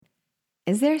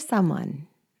Is there someone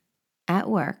at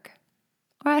work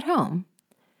or at home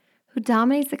who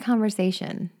dominates the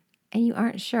conversation and you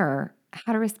aren't sure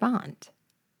how to respond?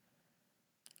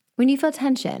 When you feel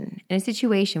tension in a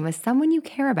situation with someone you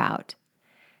care about,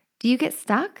 do you get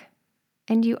stuck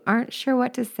and you aren't sure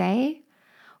what to say?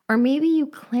 Or maybe you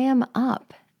clam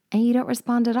up and you don't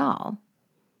respond at all,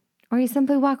 or you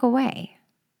simply walk away.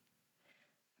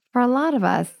 For a lot of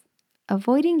us,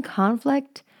 avoiding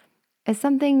conflict is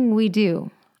something we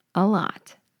do a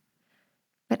lot.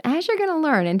 But as you're going to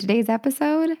learn in today's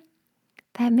episode,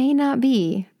 that may not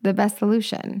be the best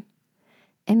solution.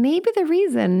 And maybe the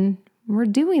reason we're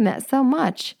doing that so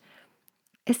much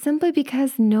is simply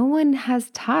because no one has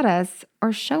taught us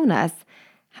or shown us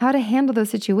how to handle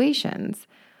those situations,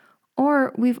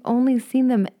 or we've only seen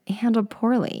them handled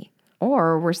poorly,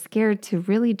 or we're scared to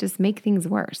really just make things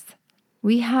worse.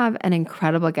 We have an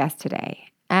incredible guest today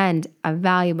and a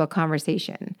valuable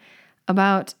conversation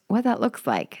about what that looks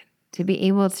like to be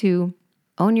able to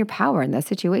own your power in those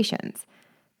situations,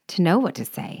 to know what to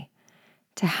say,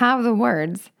 to have the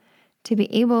words, to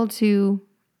be able to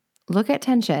look at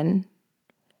tension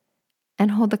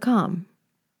and hold the calm.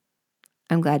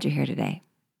 I'm glad you're here today.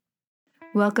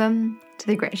 Welcome to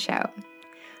The Grit Show,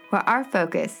 where our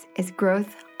focus is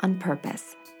growth on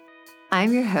purpose.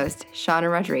 I'm your host,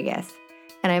 Shauna Rodriguez,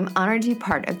 and I'm honored to be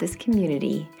part of this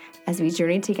community as we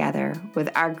journey together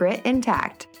with our grit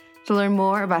intact to learn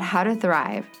more about how to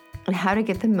thrive and how to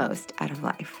get the most out of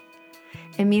life.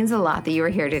 It means a lot that you are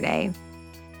here today.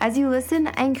 As you listen,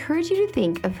 I encourage you to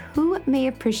think of who may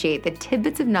appreciate the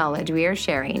tidbits of knowledge we are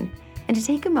sharing and to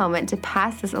take a moment to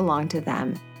pass this along to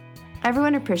them.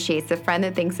 Everyone appreciates a friend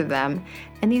that thinks of them,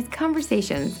 and these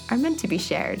conversations are meant to be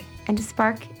shared and to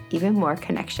spark even more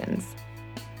connections.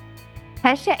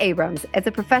 Hesha Abrams is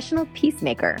a professional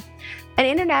peacemaker, an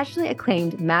internationally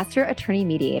acclaimed master attorney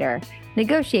mediator,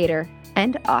 negotiator,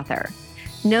 and author,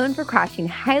 known for crafting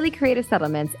highly creative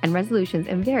settlements and resolutions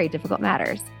in very difficult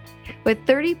matters. With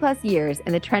 30 plus years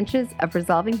in the trenches of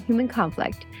resolving human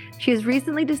conflict, she has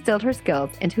recently distilled her skills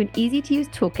into an easy-to-use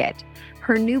toolkit,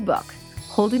 her new book,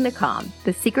 Holding the Calm,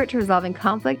 The Secret to Resolving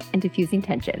Conflict and Diffusing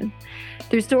Tension.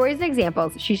 Through stories and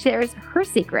examples, she shares her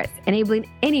secrets, enabling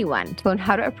anyone to learn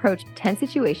how to approach tense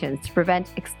situations to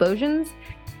prevent explosions,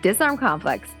 disarm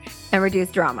conflicts, and reduce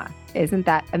drama. Isn't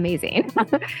that amazing?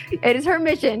 It is her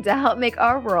mission to help make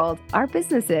our world, our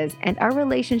businesses, and our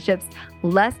relationships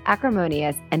less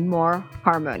acrimonious and more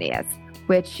harmonious,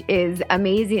 which is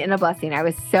amazing and a blessing. I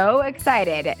was so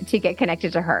excited to get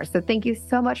connected to her. So thank you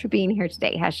so much for being here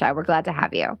today, Hesha. We're glad to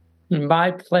have you.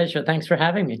 My pleasure. Thanks for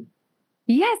having me.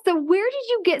 Yes. So where did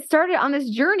you get started on this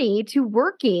journey to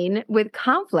working with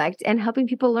conflict and helping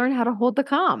people learn how to hold the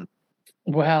calm?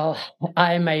 Well,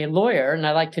 I'm a lawyer, and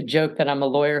I like to joke that I'm a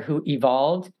lawyer who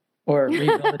evolved or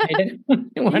rehabilitated, one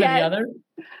or the other.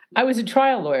 I was a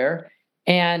trial lawyer,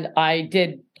 and I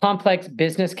did complex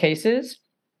business cases.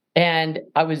 And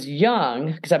I was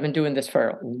young, because I've been doing this for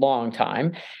a long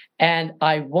time, and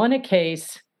I won a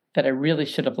case that I really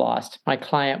should have lost. My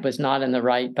client was not in the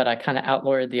right, but I kind of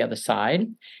outlawyered the other side.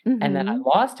 Mm-hmm. And then I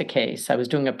lost a case. I was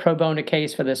doing a pro bono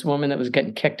case for this woman that was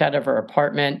getting kicked out of her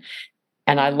apartment.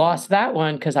 And I lost that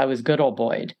one because I was good old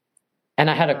boyed. And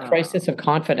I had a crisis of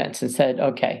confidence and said,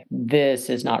 okay, this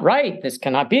is not right. This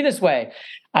cannot be this way.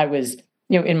 I was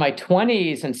in my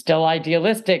 20s and still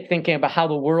idealistic, thinking about how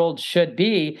the world should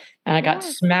be. And I got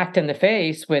smacked in the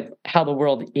face with how the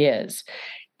world is.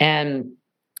 And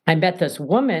I met this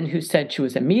woman who said she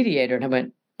was a mediator. And I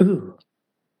went, ooh,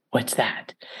 what's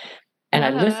that? And I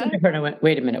listened to her and I went,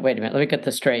 wait a minute. Let me get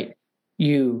this straight.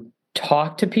 You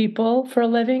talk to people for a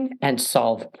living and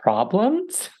solve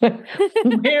problems?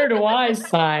 Where do I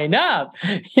sign up?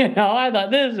 I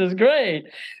thought this is great.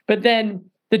 But then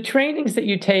the trainings that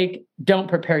you take don't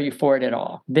prepare you for it at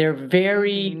all. They're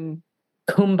very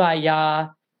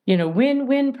kumbaya,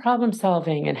 win-win problem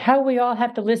solving and how we all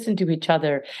have to listen to each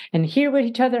other and hear what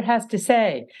each other has to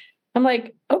say. I'm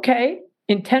like, okay,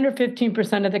 in 10 or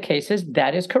 15% of the cases,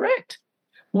 that is correct.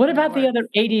 What about the other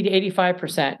 80 to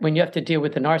 85% when you have to deal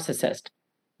with a narcissist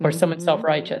or someone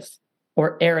self-righteous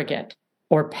or arrogant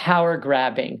or power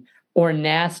grabbing or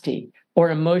nasty or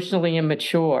emotionally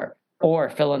immature or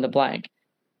fill in the blank?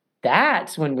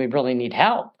 That's when we really need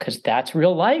help, because that's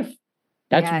real life.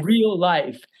 That's real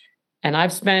life. And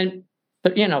I've spent,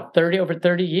 over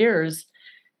 30 years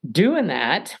doing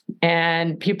that.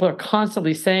 And people are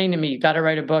constantly saying to me, you got to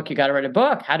write a book. You got to write a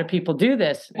book. How do people do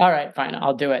this? All right, fine.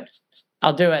 I'll do it.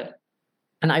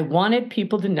 And I wanted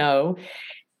people to know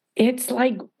it's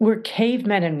like we're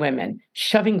cavemen and women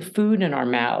shoving food in our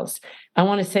mouths. I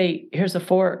want to say, here's a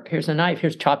fork, here's a knife,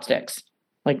 here's chopsticks.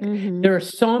 Like there are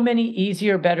so many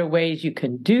easier, better ways you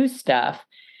can do stuff.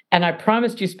 And I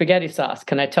promised you spaghetti sauce.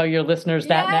 Can I tell your listeners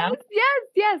that now?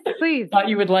 Yes, please. Thought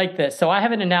you would like this. So I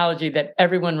have an analogy that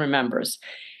everyone remembers.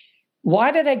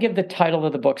 Why did I give the title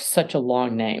of the book such a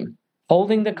long name?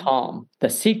 Holding the Calm, The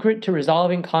Secret to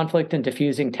Resolving Conflict and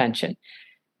Diffusing Tension.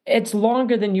 It's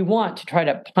longer than you want to try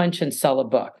to punch and sell a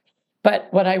book. But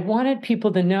what I wanted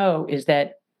people to know is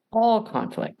that all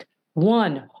conflict,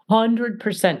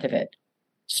 100% of it,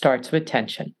 starts with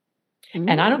tension.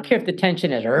 And I don't care if the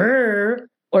tension is or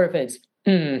if it's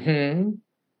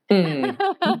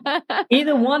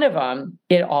either one of them,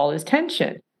 it all is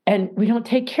tension. And we don't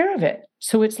take care of it.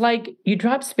 So it's like you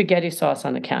drop spaghetti sauce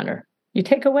on the counter. You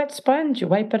take a wet sponge, you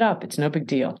wipe it up. It's no big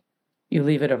deal. You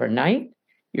leave it overnight,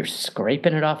 you're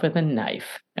scraping it off with a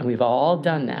knife. And we've all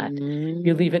done that.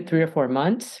 You leave it 3 or 4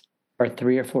 months or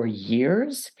 3 or 4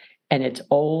 years, and it's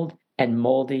old and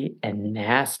moldy and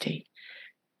nasty.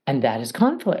 And that is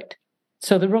conflict.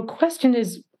 So the real question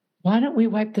is, why don't we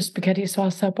wipe the spaghetti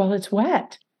sauce up while it's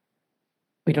wet?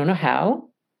 We don't know how.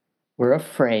 We're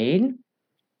afraid.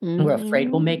 We're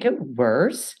afraid we'll make it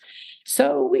worse.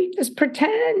 So we just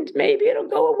pretend maybe it'll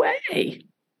go away.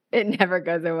 It never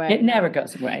goes away. It never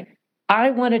goes away.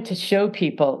 I wanted to show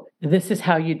people this is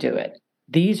how you do it.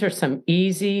 These are some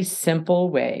easy, simple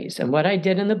ways. And what I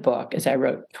did in the book is I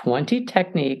wrote 20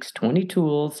 techniques, 20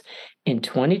 tools in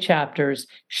 20 chapters,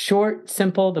 short,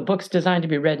 simple. The book's designed to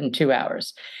be read in 2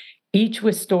 hours, each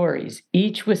with stories,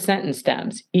 each with sentence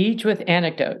stems, each with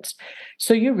anecdotes.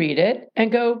 So you read it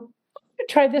and go,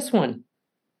 try this one.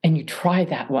 And you try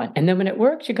that one. And then when it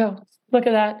works, you go, look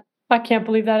at that. I can't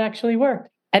believe that actually worked.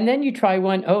 And then you try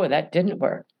one, oh, that didn't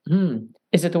work.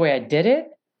 Is it the way I did it?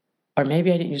 Or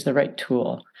maybe I didn't use the right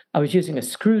tool. I was using a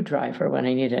screwdriver when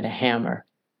I needed a hammer.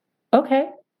 Okay,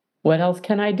 what else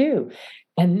can I do?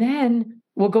 And then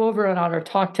we'll go over on our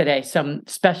talk today some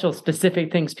special,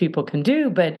 specific things people can do,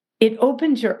 but it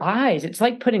opens your eyes. It's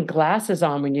like putting glasses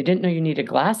on when you didn't know you needed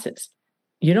glasses.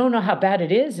 You don't know how bad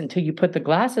it is until you put the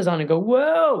glasses on and go,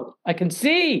 whoa, I can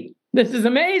see. This is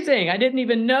amazing. I didn't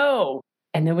even know.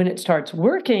 And then when it starts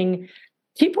working,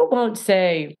 people won't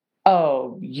say,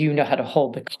 oh, you know how to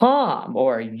hold the calm,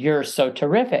 or you're so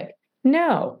terrific.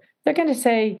 No, they're going to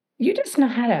say, you just know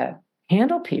how to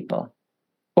handle people,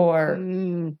 or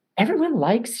everyone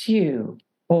likes you,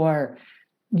 or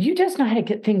you just know how to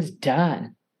get things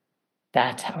done.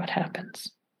 That's how it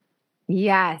happens.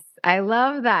 Yes, I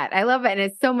love that. I love it. And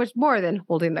it's so much more than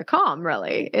holding the calm,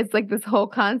 really. It's like this whole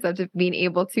concept of being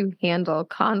able to handle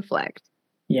conflict.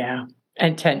 Yeah,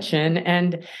 and tension.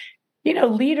 And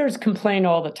leaders complain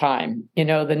all the time.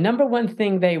 The number one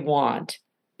thing they want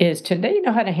is they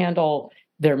know how to handle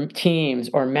their teams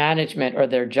or management or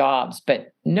their jobs,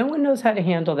 but no one knows how to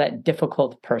handle that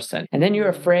difficult person. And then you're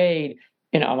afraid,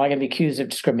 am I going to be accused of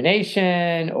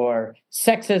discrimination or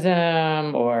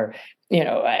sexism, or,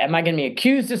 am I going to be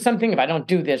accused of something if I don't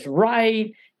do this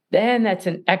right? Then that's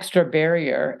an extra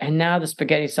barrier. And now the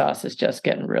spaghetti sauce is just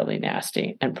getting really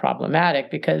nasty and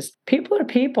problematic because people are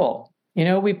people.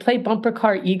 We play bumper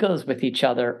car egos with each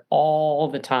other all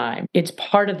the time. It's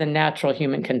part of the natural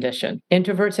human condition.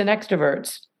 Introverts and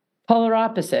extroverts, polar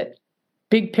opposite.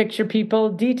 Big picture people,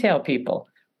 detail people,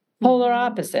 polar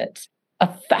opposites.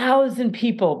 1,000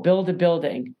 people build a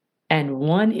building, and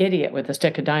one idiot with a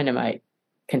stick of dynamite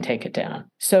can take it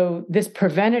down. So this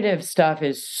preventative stuff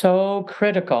is so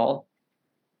critical.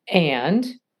 And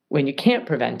when you can't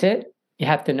prevent it, you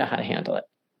have to know how to handle it.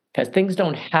 Because things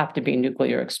don't have to be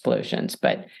nuclear explosions,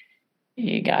 but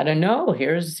you got to know,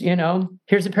 here's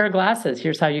a pair of glasses.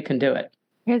 Here's how you can do it.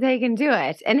 Here's how you can do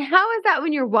it. And how is that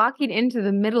when you're walking into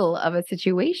the middle of a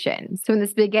situation? So when the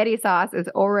spaghetti sauce is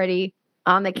already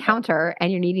on the counter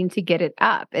and you're needing to get it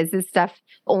up, is this stuff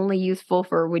only useful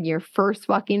for when you're first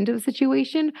walking into a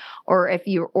situation, or if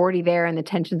you're already there and the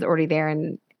tension's already there,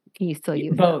 and can you still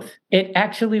use both? It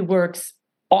actually works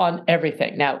on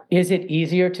everything. Now, is it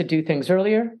easier to do things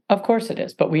earlier? Of course it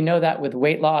is. But we know that with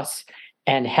weight loss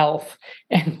and health,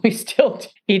 and we still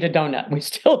eat a donut. We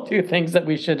still do things that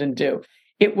we shouldn't do.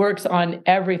 It works on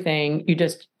everything. You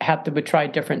just have to try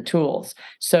different tools.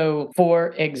 So,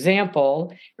 for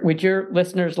example, would your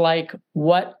listeners like,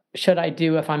 what should I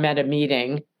do if I'm at a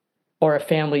meeting or a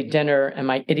family dinner and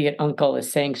my idiot uncle is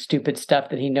saying stupid stuff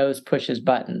that he knows pushes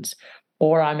buttons?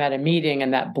 Or I'm at a meeting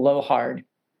and that blowhard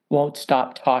won't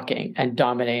stop talking and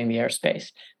dominating the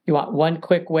airspace. You want one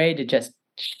quick way to just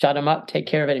shut them up, take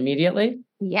care of it immediately?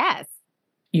 Yes.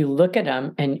 You look at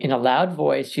them and in a loud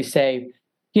voice, you say,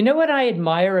 you know what I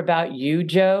admire about you,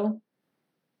 Joe?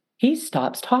 He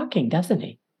stops talking, doesn't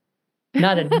he?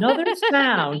 Not another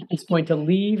sound is going to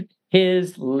leave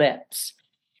his lips.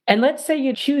 And let's say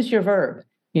you choose your verb.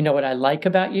 You know what I like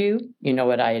about you. You know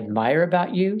what I admire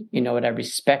about you. You know what I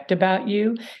respect about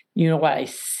you. You know what I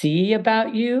see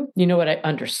about you. You know what I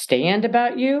understand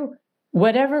about you.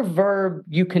 Whatever verb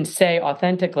you can say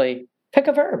authentically, pick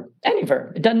a verb, any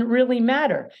verb. It doesn't really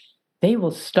matter. They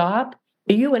will stop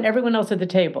you and everyone else at the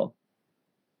table.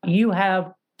 You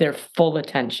have their full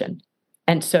attention.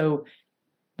 And so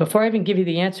before I even give you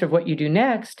the answer of what you do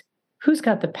next, who's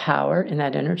got the power in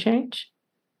that interchange?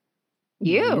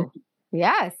 You.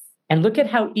 Yes. And look at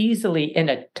how easily in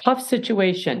a tough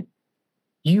situation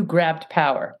you grabbed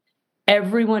power.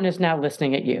 Everyone is now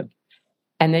listening at you.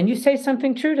 And then you say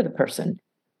something true to the person.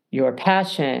 Your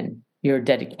passion, your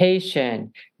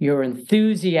dedication, your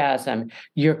enthusiasm,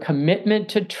 your commitment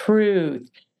to truth,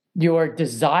 your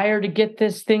desire to get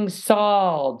this thing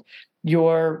solved,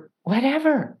 your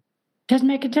whatever. Doesn't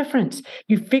make a difference.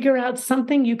 You figure out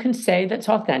something you can say that's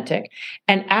authentic.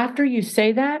 And after you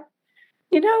say that,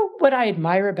 you know what I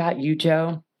admire about you,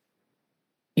 Joe?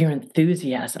 Your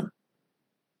enthusiasm.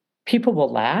 People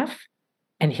will laugh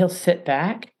and he'll sit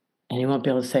back and he won't be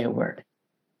able to say a word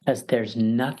because there's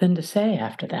nothing to say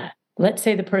after that. Let's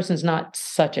say the person's not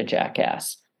such a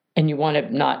jackass and you want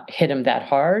to not hit him that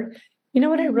hard. You know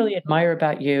what I really admire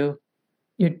about you?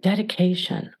 Your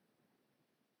dedication,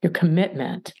 your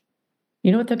commitment.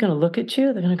 You know what they're going to look at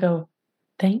you? They're going to go,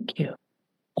 thank you.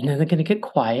 And then they're going to get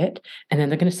quiet and then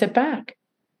they're going to sit back.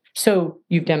 So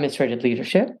you've demonstrated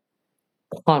leadership,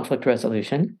 conflict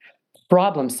resolution,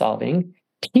 problem solving,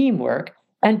 teamwork,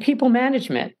 and people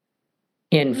management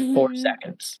in 4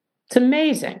 seconds. It's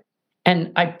amazing.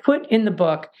 And I put in the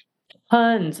book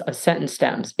tons of sentence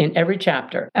stems in every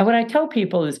chapter. And what I tell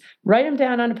people is write them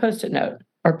down on a Post-it note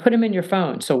or put them in your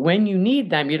phone. So when you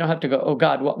need them, you don't have to go, oh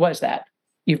God, what was that?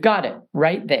 You've got it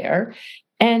right there.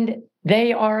 And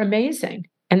they are amazing.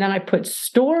 And then I put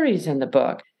stories in the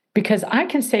book because I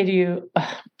can say to you,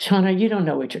 Shauna, you don't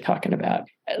know what you're talking about.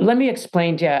 Let me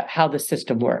explain to you how the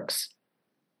system works.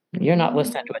 You're not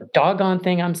listening to a doggone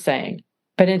thing I'm saying.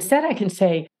 But instead I can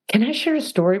say, can I share a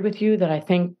story with you that I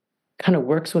think kind of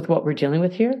works with what we're dealing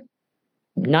with here?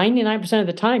 99% of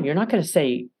the time, you're not going to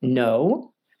say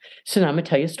no. So now I'm going to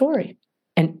tell you a story.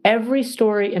 And every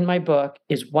story in my book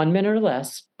is 1 minute or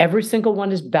less. Every single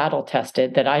one is battle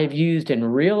tested that I have used in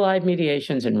real life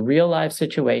mediations and real life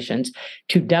situations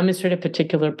to demonstrate a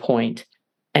particular point,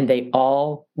 and they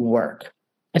all work.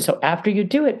 And so after you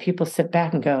do it, people sit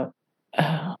back and go,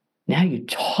 oh, now you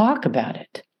talk about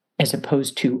it as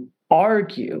opposed to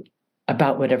argue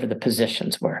about whatever the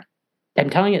positions were. I'm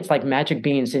telling you, it's like magic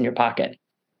beans in your pocket.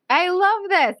 I love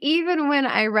this. Even when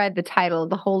I read the title,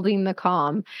 The Holding the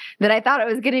Calm, that I thought it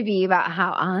was going to be about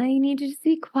how I need to just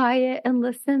be quiet and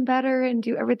listen better and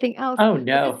do everything else. Oh,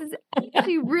 no. But this is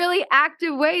actually really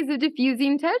active ways of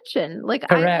diffusing tension. Like,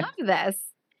 Correct. I love this.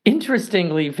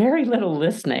 Interestingly, very little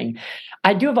listening.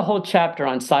 I do have a whole chapter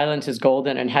on silence is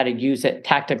golden and how to use it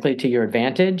tactically to your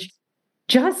advantage.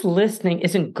 Just listening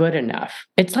isn't good enough.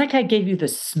 It's like I gave you the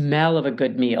smell of a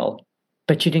good meal,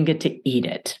 but you didn't get to eat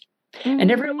it.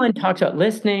 And everyone talks about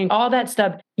listening, all that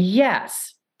stuff.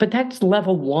 Yes, but that's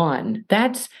level 1.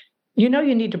 That's, you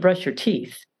need to brush your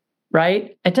teeth,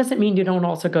 right? It doesn't mean you don't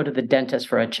also go to the dentist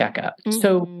for a checkup.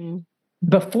 So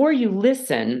before you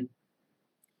listen,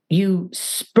 you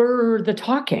spur the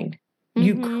talking.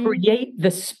 You create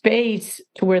the space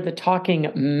to where the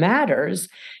talking matters.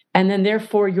 And then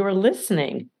therefore your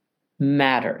listening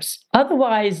matters.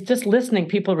 Otherwise, just listening,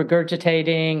 people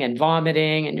regurgitating and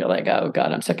vomiting, and you're like, oh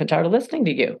God, I'm sick and tired of listening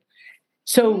to you.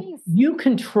 So you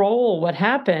control what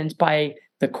happens by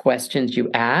the questions you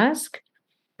ask,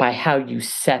 by how you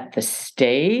set the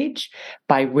stage,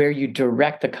 by where you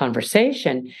direct the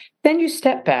conversation. Then you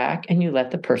step back and you let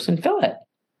the person fill it.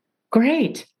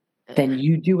 Great. Then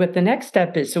you do what the next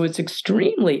step is. So it's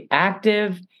extremely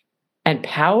active and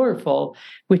powerful,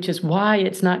 which is why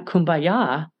it's not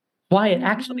kumbaya, why it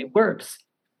actually works.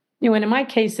 And in my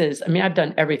cases, I've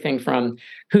done everything from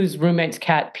whose roommate's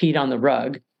cat peed on the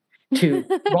rug to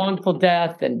wrongful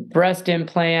death and breast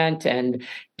implant and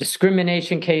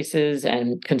discrimination cases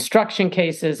and construction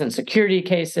cases and security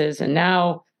cases. And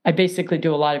now I basically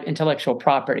do a lot of intellectual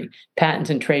property, patents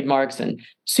and trademarks and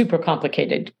super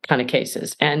complicated kind of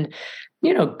cases. And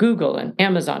Google and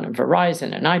Amazon and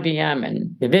Verizon and IBM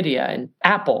and NVIDIA and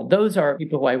Apple, those are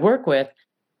people who I work with,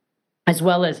 as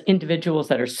well as individuals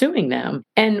that are suing them.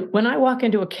 And when I walk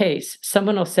into a case,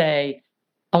 someone will say,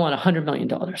 I want $100 million.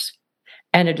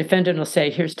 And a defendant will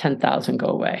say, here's 10,000, go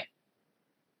away.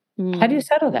 How do you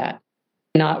settle that?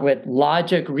 Not with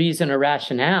logic, reason, or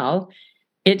rationale.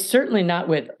 It's certainly not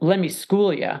with, let me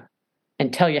school you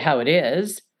and tell you how it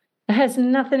is. It has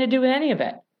nothing to do with any of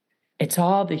it. It's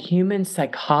all the human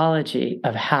psychology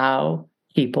of how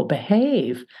people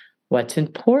behave, what's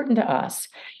important to us,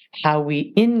 how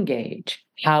we engage,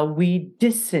 how we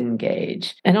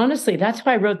disengage. And honestly, that's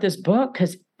why I wrote this book,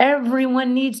 because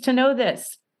everyone needs to know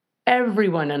this.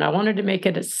 Everyone. And I wanted to make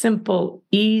it a simple,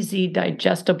 easy,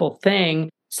 digestible thing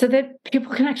so that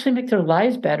people can actually make their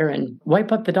lives better and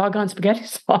wipe up the doggone spaghetti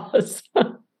sauce.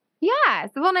 Yes.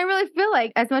 Well, and I really feel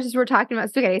like as much as we're talking about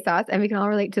spaghetti sauce, and we can all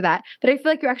relate to that, but I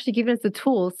feel like you're actually giving us the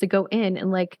tools to go in and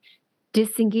like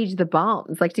disengage the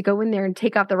bombs, like to go in there and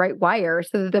take off the right wire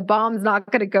so that the bomb's not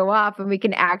going to go off and we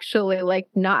can actually like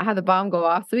not have the bomb go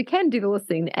off. So we can do the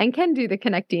listening and can do the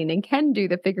connecting and can do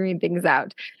the figuring things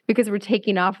out because we're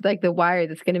taking off like the wire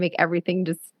that's going to make everything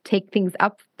just take things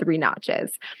up 3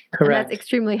 notches. Correct. And that's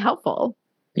extremely helpful.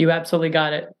 You absolutely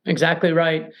got it. Exactly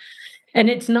right. And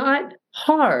it's not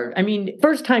hard. I mean,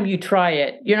 first time you try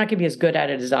it, you're not going to be as good at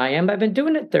it as I am. I've been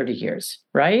doing it 30 years,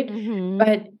 right? Mm-hmm.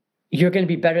 But you're going to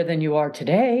be better than you are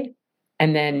today.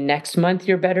 And then next month,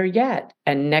 you're better yet.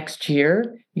 And next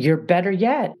year, you're better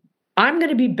yet. I'm going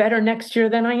to be better next year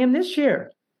than I am this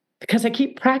year because I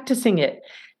keep practicing it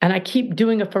and I keep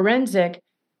doing a forensic.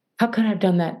 How could I have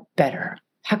done that better?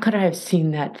 How could I have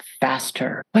seen that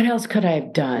faster? What else could I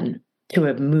have done to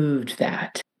have moved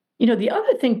that? You know, the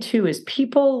other thing too is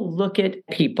people look at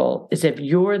people as if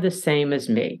you're the same as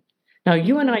me. Now,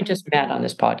 you and I just met on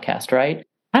this podcast, right?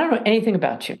 I don't know anything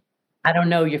about you. I don't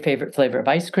know your favorite flavor of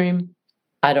ice cream.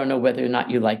 I don't know whether or not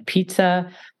you like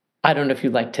pizza. I don't know if you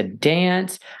like to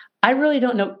dance. I really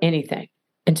don't know anything.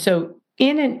 And so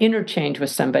in an interchange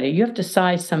with somebody, you have to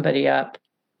size somebody up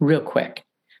real quick,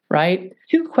 right?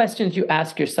 2 questions you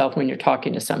ask yourself when you're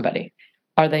talking to somebody.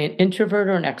 Are they an introvert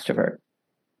or an extrovert?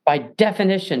 By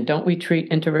definition, don't we treat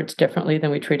introverts differently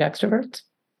than we treat extroverts?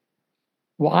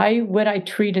 Why would I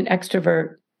treat an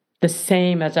extrovert the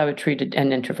same as I would treat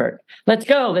an introvert? Let's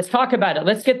go. Let's talk about it.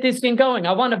 Let's get this thing going.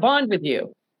 I want to bond with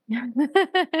you.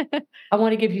 I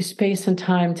want to give you space and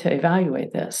time to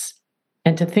evaluate this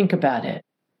and to think about it.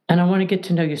 And I want to get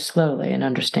to know you slowly and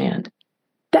understand.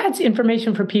 That's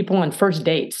information for people on first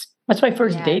dates. That's why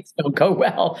first dates don't go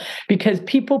well, because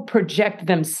people project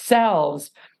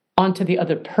themselves onto the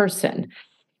other person.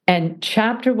 And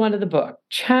chapter 1 of the book,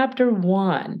 chapter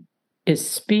 1 is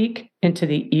speak into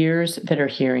the ears that are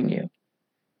hearing you,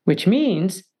 which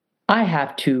means I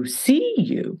have to see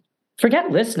you.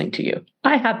 Forget listening to you.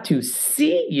 I have to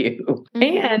see you. Mm-hmm.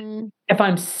 And if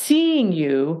I'm seeing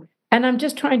you and I'm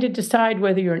just trying to decide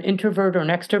whether you're an introvert or an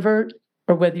extrovert,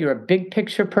 or whether you're a big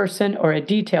picture person or a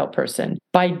detail person,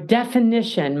 by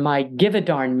definition, my give a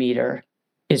darn meter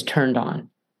is turned on.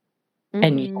 Mm-hmm.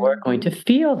 And you're going to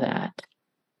feel that.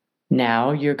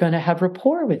 Now you're going to have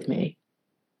rapport with me.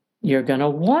 You're going to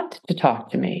want to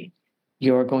talk to me.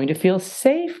 You're going to feel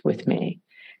safe with me.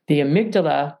 The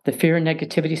amygdala, the fear and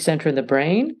negativity center in the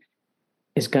brain,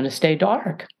 is going to stay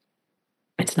dark.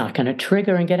 It's not going to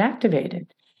trigger and get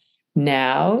activated.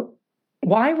 Now,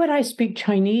 why would I speak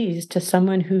Chinese to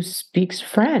someone who speaks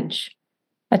French?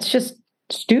 That's just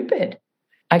stupid.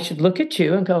 I should look at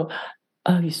you and go,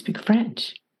 oh, you speak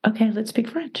French. Okay, let's speak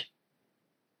French.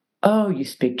 Oh, you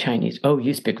speak Chinese. Oh,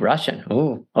 you speak Russian.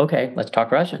 Oh, okay, let's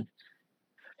talk Russian.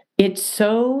 It's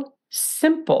so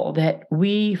simple that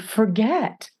we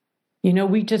forget. You know,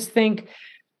 we just think,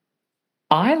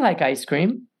 I like ice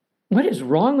cream. What is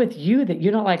wrong with you that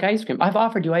you don't like ice cream? I've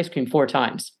offered you ice cream 4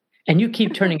 times and you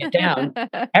keep turning it down.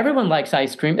 Everyone likes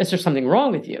ice cream. Is there something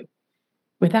wrong with you?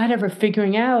 Without ever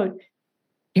figuring out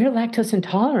you're lactose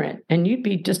intolerant and you'd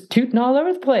be just tooting all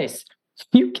over the place.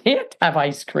 You can't have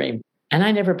ice cream. And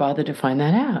I never bothered to find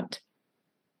that out.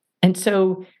 And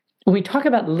so when we talk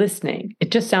about listening,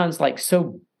 it just sounds like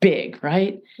so big,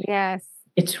 right? Yes.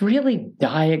 It's really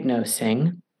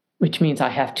diagnosing, which means I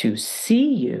have to see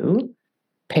you,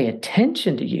 pay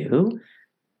attention to you,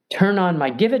 turn on my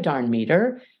give a darn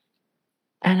meter,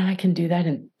 and I can do that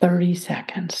in 30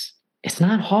 seconds. It's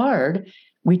not hard.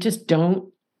 We just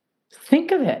don't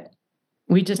think of it.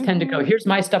 We just tend to go, here's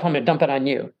my stuff, I'm going to dump it on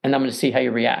you, and I'm going to see how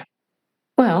you react.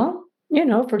 Well, you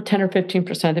know, for 10 or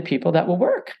 15% of the people, that will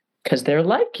work because they're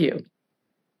like you.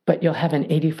 But you'll have an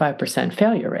 85%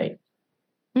 failure rate.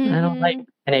 Mm-hmm. I don't like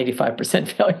an 85%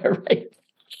 failure rate.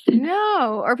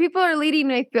 No, or people are leading,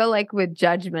 I feel like, with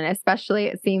judgment, especially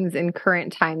it seems in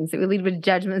current times that we lead with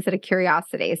judgment instead of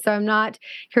curiosity. So I'm not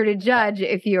here to judge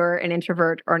if you're an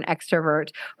introvert or an extrovert,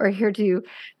 or here to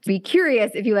be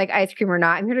curious if you like ice cream or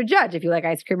not. I'm here to judge if you like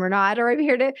ice cream or not, or I'm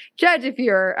here to judge if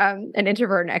you're an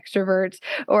introvert, an extrovert,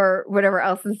 or whatever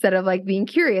else, instead of like being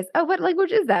curious. Oh, what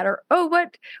language is that? Or, oh,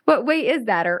 what way is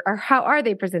that? Or how are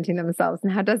they presenting themselves?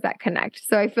 And how does that connect?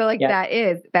 So I feel like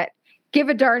that give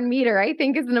a darn meter, I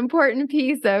think is an important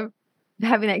piece of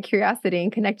having that curiosity,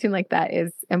 and connecting like that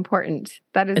is important.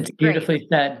 That is It's great. beautifully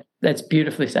said. That's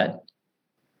beautifully said.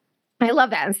 I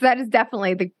love that. And so that is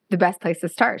definitely the best place to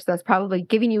start. So that's probably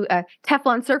giving you a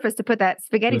Teflon surface to put that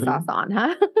spaghetti sauce on,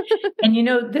 huh?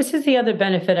 And this is the other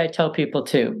benefit I tell people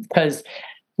too, because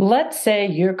let's say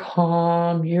you're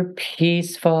calm, you're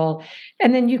peaceful,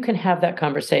 and then you can have that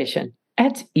conversation.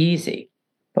 That's easy.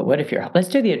 But what if let's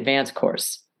do the advanced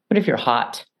course. What if you're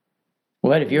hot?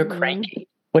 What if you're cranky?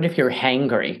 What if you're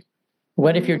hangry?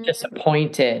 What if you're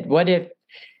disappointed? What if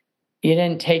you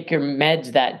didn't take your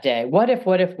meds that day? What if,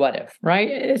 right?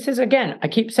 This is, again, I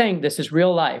keep saying this is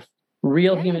real life,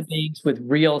 real human beings with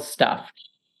real stuff.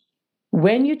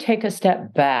 When you take a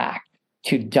step back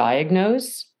to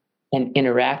diagnose and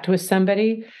interact with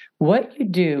somebody, what you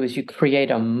do is you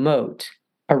create a moat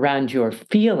around your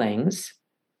feelings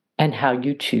and how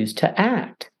you choose to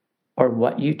act or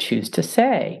what you choose to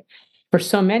say. For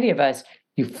so many of us,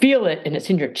 you feel it and it's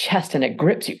in your chest and it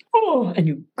grips you, and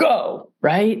you go,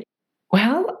 right?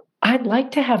 Well, I'd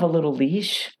like to have a little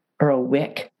leash or a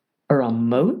wick or a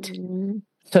moat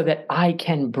so that I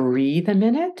can breathe a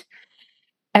minute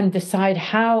and decide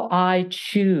how I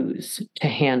choose to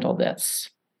handle this.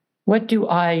 What do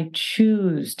I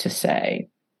choose to say?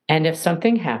 And if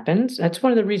something happens, that's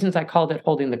one of the reasons I called it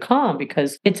holding the calm,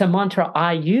 because it's a mantra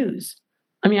I use.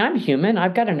 I mean, I'm human.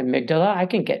 I've got an amygdala. I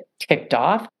can get ticked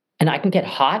off and I can get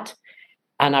hot.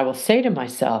 And I will say to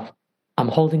myself, I'm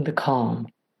holding the calm.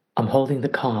 I'm holding the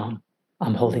calm.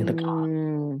 I'm holding the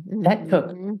calm. That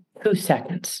took 2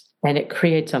 seconds. And it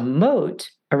creates a moat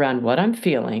around what I'm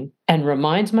feeling and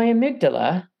reminds my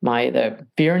amygdala, the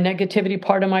fear and negativity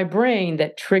part of my brain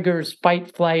that triggers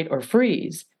fight, flight, or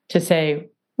freeze, to say,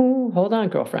 oh, hold on,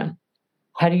 girlfriend.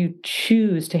 How do you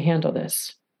choose to handle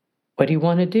this? What do you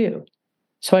want to do?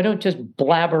 So I don't just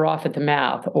blabber off at the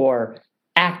mouth or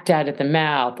act out at the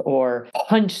mouth or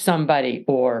punch somebody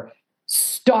or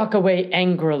stalk away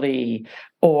angrily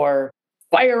or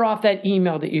fire off that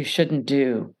email that you shouldn't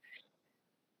do.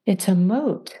 It's a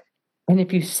moat. And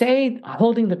if you say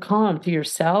holding the calm to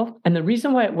yourself, and the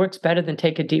reason why it works better than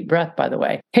take a deep breath, by the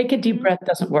way, take a deep breath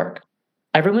doesn't work.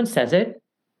 Everyone says it.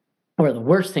 Or the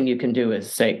worst thing you can do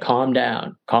is say, calm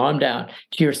down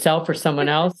to yourself or someone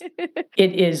else.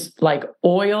 It is like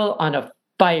oil on a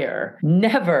fire.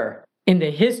 Never in the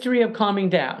history of calming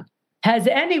down has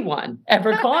anyone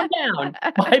ever calmed down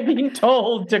by being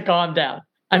told to calm down.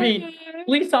 I mean,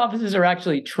 police officers are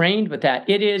actually trained with that.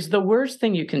 It is the worst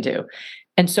thing you can do.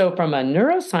 And so from a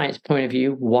neuroscience point of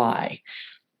view, why?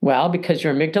 Well, because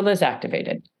your amygdala is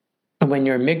activated. And when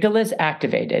your amygdala is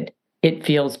activated, it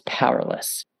feels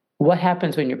powerless. What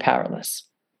happens when you're powerless?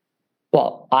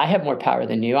 Well, I have more power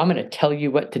than you. I'm going to tell you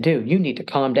what to do. You need to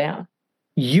calm down.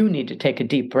 You need to take a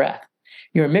deep breath.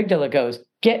 Your amygdala goes,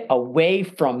 get away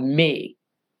from me.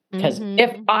 Because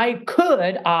if I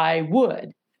could, I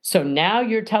would. So now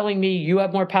you're telling me you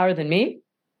have more power than me?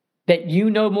 That you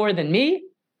know more than me?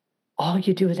 All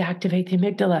you do is activate the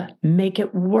amygdala, make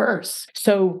it worse.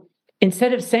 So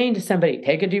instead of saying to somebody,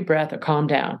 take a deep breath or calm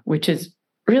down, which is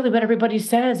really what everybody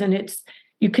says, and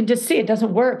you can just see it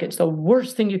doesn't work. It's the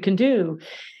worst thing you can do.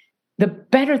 The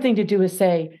better thing to do is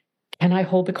say, can I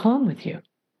hold the calm with you?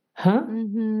 Huh?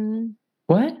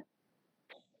 What?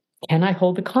 Can I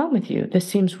hold the calm with you? This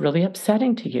seems really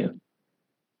upsetting to you.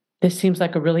 This seems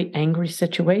like a really angry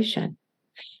situation.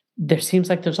 There seems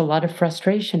like there's a lot of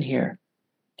frustration here.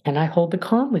 Can I hold the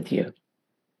calm with you?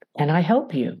 Can I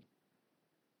help you?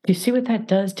 Do you see what that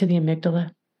does to the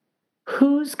amygdala?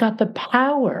 Who's got the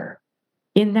power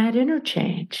in that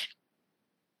interchange?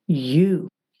 You.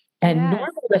 And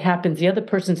normally what happens, the other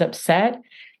person's upset,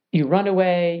 you run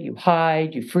away, you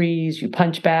hide, you freeze, you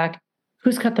punch back.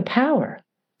 Who's got the power?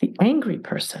 The angry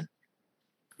person.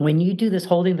 When you do this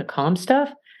holding the calm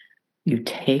stuff, you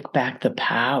take back the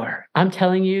power. I'm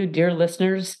telling you, dear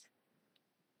listeners,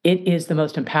 it is the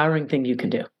most empowering thing you can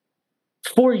do.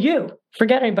 For you.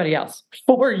 Forget anybody else.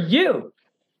 For you.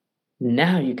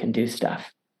 Now you can do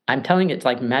stuff. I'm telling you, it's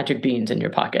like magic beans in your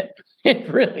pocket. It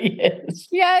really is.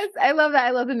 Yes, I love that.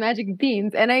 I love the magic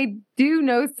beans. And I do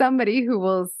know somebody who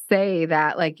will say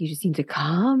that, like, you just need to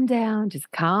calm down,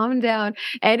 just calm down.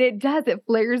 And it does, it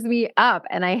flares me up.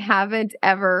 And I haven't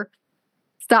ever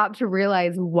stopped to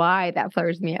realize why that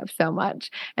flares me up so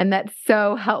much. And that's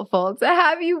so helpful to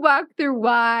have you walk through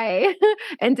why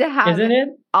and to have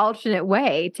an alternate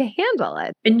way to handle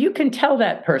it. And you can tell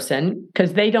that person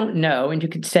because they don't know. And you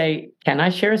could say, can I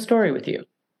share a story with you?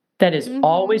 That is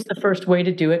always the first way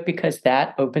to do it because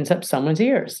that opens up someone's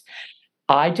ears.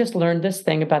 I just learned this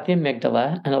thing about the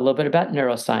amygdala and a little bit about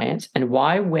neuroscience and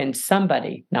why when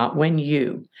somebody, not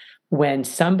when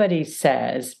somebody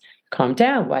says, calm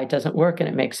down, why it doesn't work and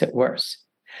it makes it worse.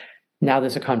 Now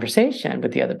there's a conversation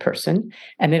with the other person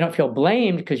and they don't feel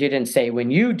blamed because you didn't say,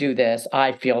 when you do this,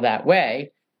 I feel that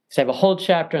way. So I have a whole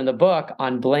chapter in the book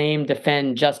on blame,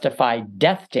 defend, justify,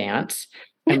 death dance,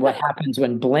 and what happens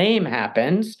when blame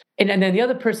happens. And then the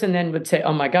other person then would say,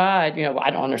 oh my God, I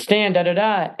don't understand, da, da,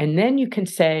 da. And then you can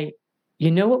say,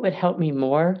 you know what would help me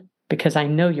more? Because I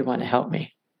know you want to help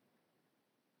me.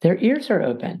 Their ears are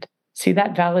opened. See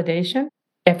that validation?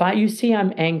 You see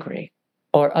I'm angry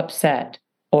or upset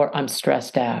or I'm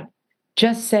stressed out,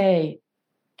 just say,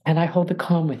 can I hold the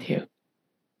calm with you?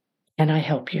 Can I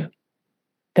help you?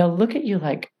 They'll look at you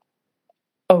like,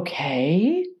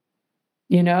 okay,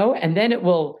 and then it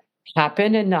will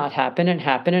happen and not happen and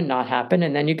happen and not happen.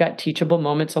 And then you got teachable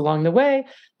moments along the way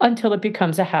until it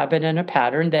becomes a habit and a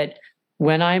pattern that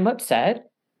when I'm upset,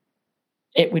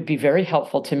 it would be very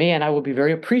helpful to me and I will be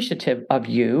very appreciative of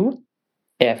you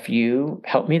if you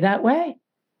help me that way.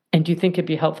 And do you think it'd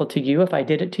be helpful to you if I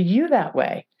did it to you that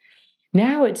way?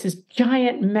 Now it's this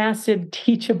giant, massive,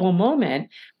 teachable moment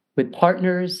with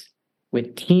partners,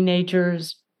 with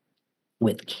teenagers,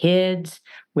 with kids,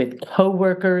 with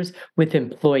coworkers, with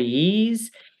employees.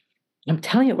 I'm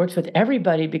telling you, it works with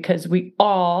everybody because we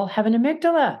all have an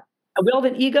amygdala. We all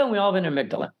have an ego and we all have an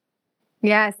amygdala.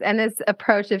 Yes. And this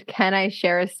approach of can I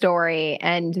share a story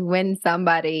and win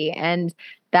somebody? And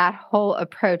that whole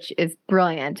approach is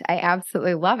brilliant. I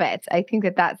absolutely love it. I think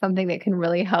that that's something that can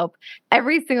really help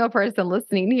every single person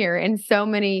listening here in so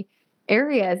many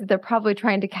areas that they're probably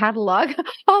trying to catalog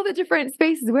all the different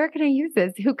spaces. Where can I use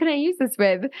this? Who can I use this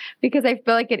with? Because I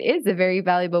feel like it is a very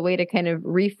valuable way to kind of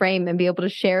reframe and be able to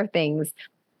share things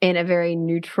in a very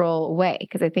neutral way.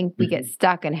 Because I think we get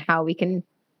stuck in how we can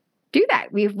do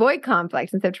that. We avoid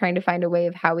conflict instead of trying to find a way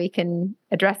of how we can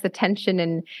address the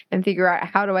tension and figure out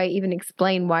how do I even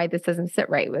explain why this doesn't sit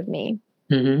right with me.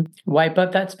 Mm-hmm. Wipe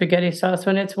up that spaghetti sauce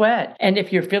when it's wet. And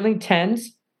if you're feeling tense,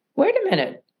 wait a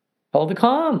minute, hold the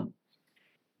calm.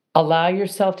 Allow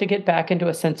yourself to get back into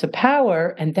a sense of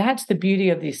power. And that's the beauty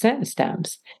of these sentence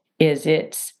stems is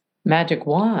it's magic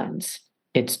wands,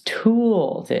 it's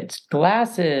tools, it's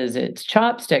glasses, it's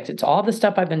chopsticks, it's all the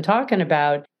stuff I've been talking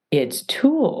about. It's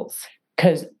tools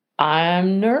because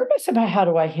I'm nervous about how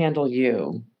do I handle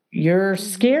you? You're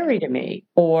scary to me,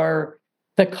 or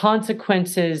the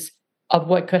consequences of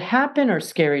what could happen are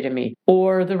scary to me,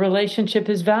 or the relationship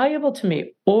is valuable to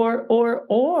me,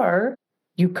 or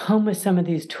you come with some of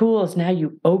these tools. Now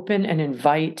you open and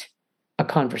invite a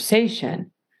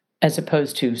conversation as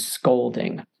opposed to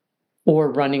scolding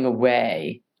or running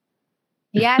away.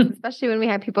 Yes, especially when we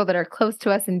have people that are close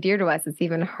to us and dear to us, it's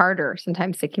even harder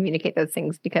sometimes to communicate those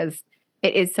things because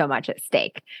it is so much at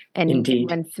stake. And Indeed.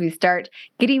 Once we start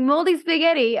getting moldy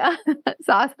spaghetti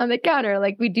sauce on the counter,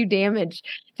 like we do damage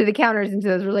to the counters and to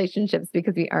those relationships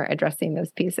because we aren't addressing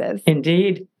those pieces.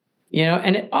 Indeed.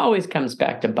 And it always comes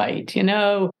back to bite.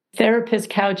 Therapist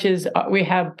couches, we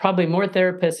have probably more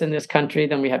therapists in this country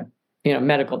than we have,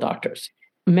 medical doctors.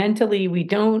 Mentally, we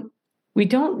don't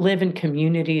live in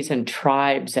communities and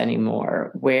tribes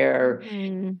anymore where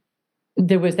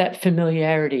there was that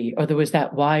familiarity or there was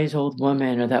that wise old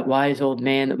woman or that wise old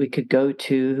man that we could go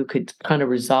to who could kind of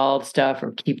resolve stuff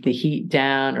or keep the heat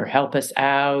down or help us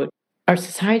out. Our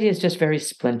society is just very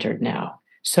splintered now.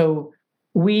 So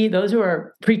those who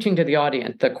are preaching to the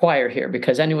audience, the choir here,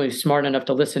 because anyone who's smart enough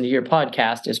to listen to your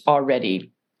podcast is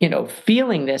already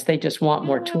feeling this, they just want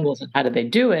more tools. And how do they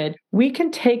do it? We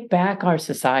can take back our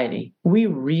society. We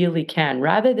really can.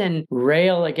 Rather than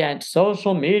rail against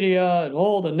social media and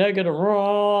all the negative,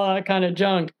 that kind of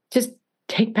junk, just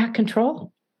take back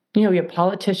control. We have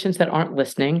politicians that aren't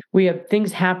listening. We have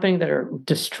things happening that are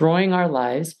destroying our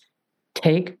lives.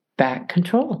 Take back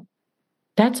control.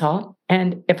 That's all.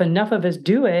 And if enough of us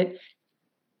do it,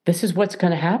 this is what's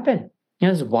going to happen.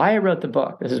 This is why I wrote the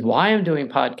book. This is why I'm doing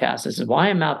podcasts. This is why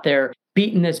I'm out there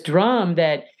beating this drum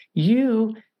that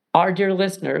you, our dear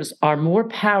listeners, are more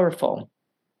powerful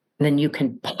than you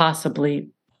can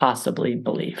possibly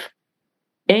believe.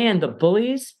 And the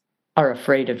bullies are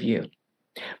afraid of you.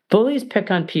 Bullies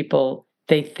pick on people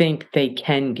they think they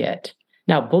can get.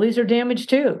 Now, bullies are damaged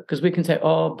too, because we can say,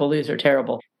 oh, bullies are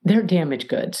terrible. They're damaged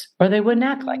goods, or they wouldn't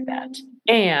act like that.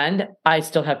 And I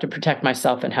still have to protect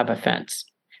myself and have a fence.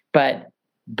 But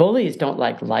bullies don't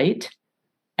like light,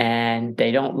 and they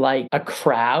don't like a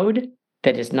crowd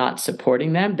that is not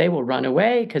supporting them. They will run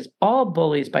away because all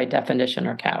bullies, by definition,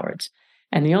 are cowards.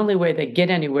 And the only way they get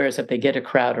anywhere is if they get a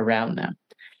crowd around them.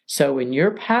 So when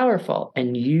you're powerful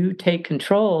and you take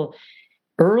control,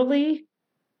 early,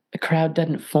 the crowd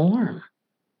doesn't form.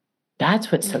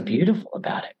 That's what's so beautiful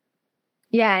about it.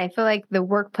 Yeah, I feel like the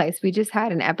workplace, we just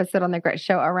had an episode on the Grit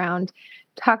Show around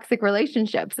toxic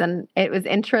relationships. And it was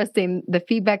interesting, the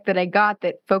feedback that I got,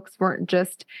 that folks weren't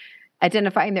just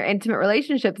identifying their intimate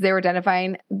relationships, they were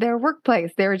identifying their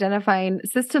workplace, they were identifying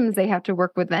systems they have to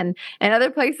work within, and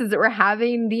other places that were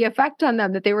having the effect on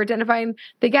them, that they were identifying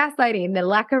the gaslighting, the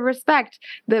lack of respect,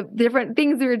 the different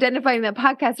things they were identifying that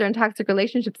podcasts are in toxic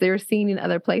relationships they were seeing in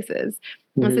other places.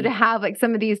 Mm-hmm. And so to have like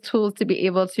some of these tools to be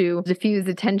able to diffuse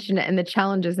the tension and the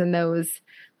challenges in those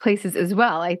places as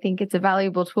well, I think it's a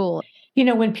valuable tool. You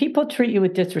know, when people treat you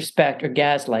with disrespect or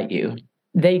gaslight you,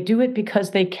 they do it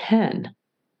because they can.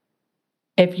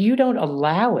 If you don't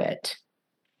allow it,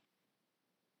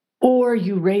 or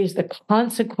you raise the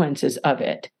consequences of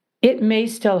it, it may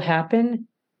still happen,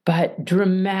 but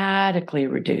dramatically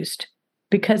reduced.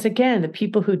 Because again, the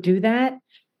people who do that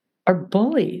are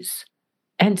bullies.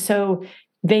 And so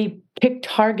they pick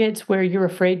targets where you're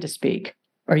afraid to speak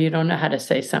or you don't know how to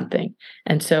say something.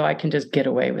 And so I can just get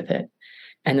away with it.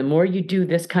 And the more you do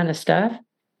this kind of stuff,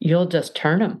 you'll just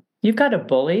turn them. You've got a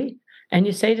bully, and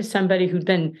you say to somebody who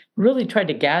then really tried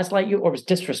to gaslight you or was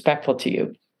disrespectful to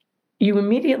you, you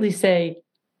immediately say,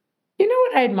 you know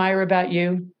what I admire about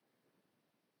you?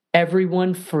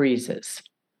 Everyone freezes.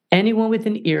 Anyone with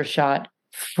an earshot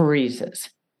freezes,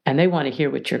 and they want to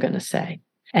hear what you're going to say.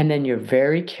 And then you're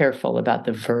very careful about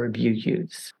the verb you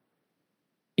use.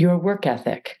 Your work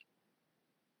ethic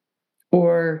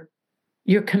or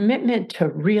your commitment to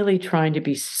really trying to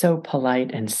be so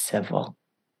polite and civil,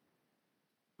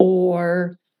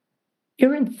 or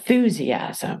your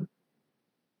enthusiasm,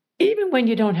 even when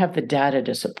you don't have the data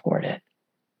to support it,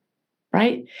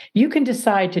 right? You can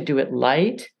decide to do it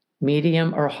light,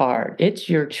 medium, or hard. It's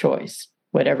your choice.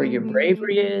 Whatever your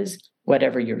bravery is,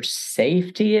 whatever your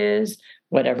safety is,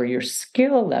 whatever your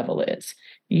skill level is,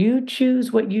 you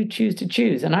choose what you choose to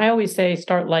choose. And I always say,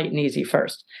 start light and easy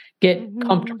first. Get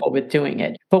comfortable with doing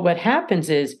it. But what happens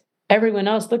is everyone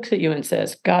else looks at you and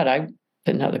says, God, I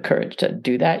didn't have the courage to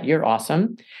do that. You're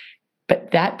awesome.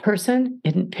 But that person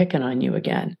isn't picking on you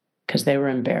again because they were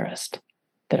embarrassed.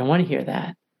 They don't want to hear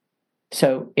that.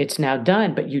 So it's now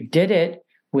done, but you did it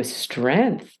with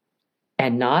strength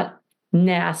and not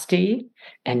nasty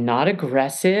and not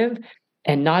aggressive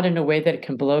and not in a way that it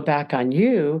can blow back on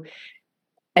you.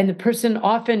 And the person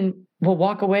often will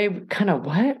walk away kind of,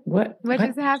 what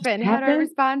just happened? How do I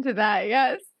respond to that?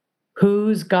 Yes.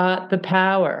 Who's got the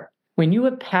power? When you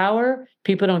have power,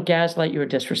 people don't gaslight you or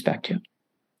disrespect you.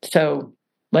 So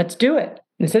let's do it.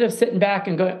 Instead of sitting back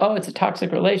and going, oh, it's a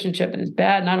toxic relationship and it's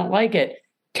bad and I don't like it.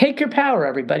 Take your power,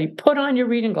 everybody. Put on your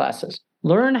reading glasses.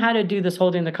 Learn how to do this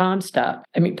holding the calm stuff.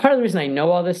 I mean, part of the reason I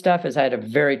know all this stuff is I had a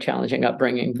very challenging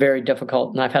upbringing, very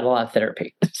difficult, and I've had a lot of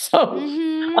therapy. So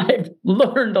I've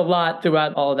learned a lot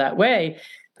throughout all that way.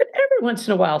 But every once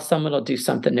in a while, someone will do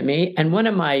something to me. And one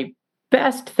of my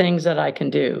best things that I can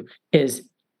do is,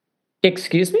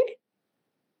 excuse me?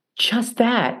 Just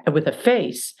that with a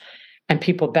face, and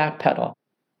people backpedal.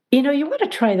 You know, you want to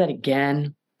try that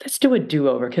again? Let's do a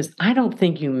do-over because I don't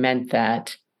think you meant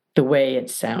that the way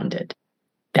it sounded.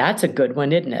 That's a good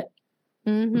one, isn't it?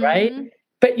 Right?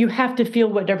 But you have to feel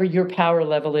whatever your power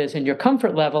level is and your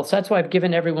comfort level. So that's why I've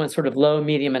given everyone sort of low,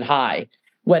 medium, and high,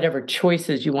 whatever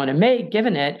choices you want to make,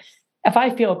 given it. If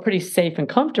I feel pretty safe and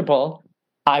comfortable,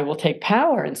 I will take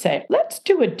power and say, let's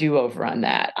do a do-over on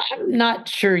that. I'm not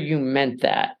sure you meant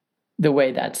that the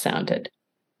way that sounded.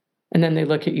 And then they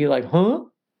look at you like, huh?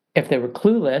 If they were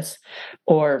clueless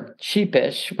or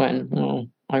sheepish when, well,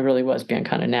 I really was being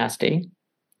kind of nasty.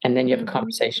 And then you have a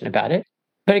conversation about it.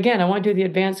 But again, I want to do the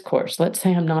advanced course. Let's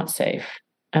say I'm not safe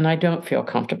and I don't feel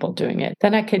comfortable doing it.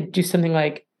 Then I could do something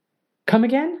like, come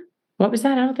again? What was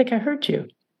that? I don't think I heard you.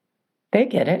 They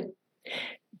get it.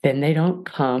 Then they don't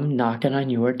come knocking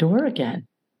on your door again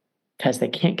because they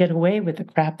can't get away with the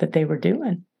crap that they were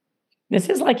doing. This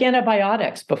is like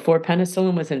antibiotics before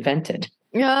penicillin was invented.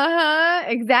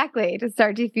 Exactly. To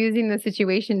start diffusing the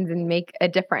situations and make a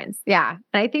difference. Yeah.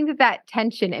 And I think that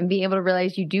tension and being able to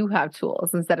realize you do have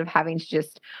tools instead of having to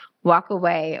just walk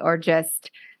away or just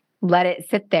let it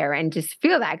sit there and just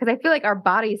feel that. Because I feel like our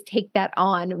bodies take that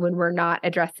on when we're not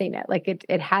addressing it. Like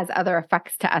it has other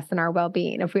effects to us and our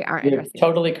well-being if we aren't addressing it.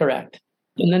 Totally correct.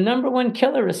 And the number one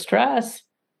killer is stress.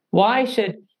 Why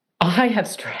should I have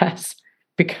stress?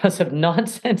 Because of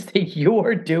nonsense that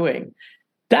you're doing.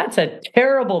 That's a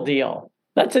terrible deal.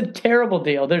 That's a terrible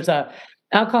deal. There's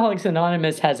Alcoholics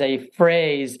Anonymous has a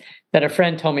phrase that a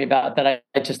friend told me about that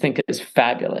I just think is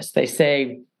fabulous. They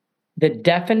say, the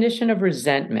definition of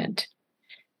resentment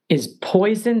is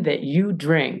poison that you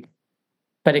drink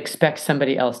but expect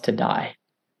somebody else to die.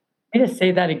 I need to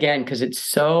say that again because it's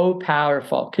so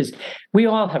powerful. Because we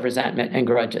all have resentment and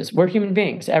grudges. We're human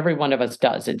beings. Every one of us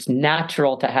does. It's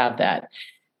natural to have that.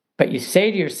 But you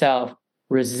say to yourself,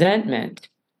 resentment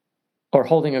or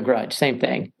holding a grudge, same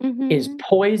thing, is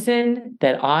poison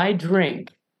that I drink,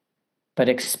 but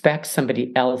expect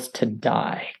somebody else to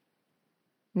die.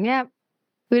 Yep.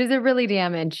 Who does it really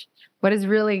damage? What is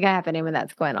really happening when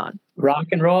that's going on? Rock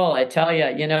and roll, I tell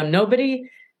you,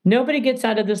 nobody gets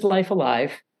out of this life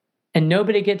alive, and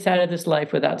nobody gets out of this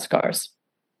life without scars.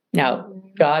 Now,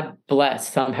 God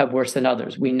bless, some have worse than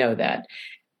others. We know that.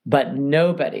 But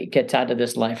nobody gets out of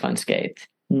this life unscathed.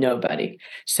 Nobody.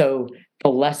 So the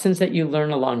lessons that you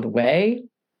learn along the way,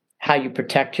 how you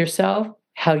protect yourself,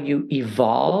 how you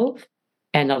evolve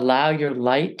and allow your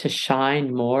light to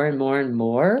shine more and more and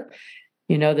more.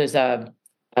 There's an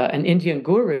Indian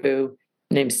guru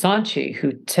named Sanchi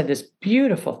who said this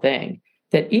beautiful thing,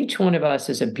 that each one of us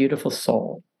is a beautiful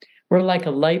soul. We're like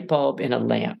a light bulb in a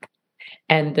lamp,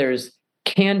 and there's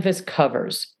canvas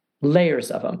covers, layers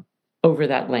of them over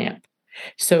that lamp.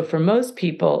 So for most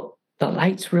people, the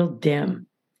light's real dim.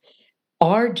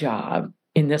 Our job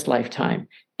in this lifetime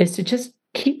is to just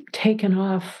keep taking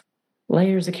off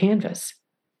layers of canvas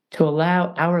to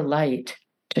allow our light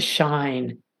to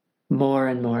shine more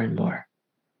and more and more.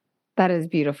 That is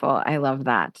beautiful. I love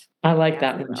that. I like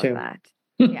that one too.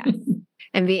 Yes.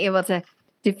 And being able to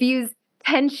diffuse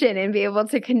tension and be able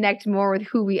to connect more with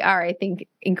who we are, I think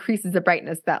increases the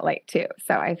brightness of that light too.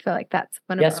 So I feel like that's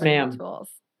one of our tools.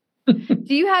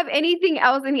 Do you have anything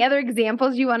else, any other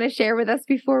examples you want to share with us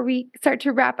before we start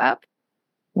to wrap up?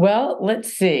 Well,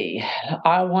 let's see.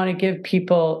 I want to give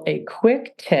people a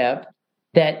quick tip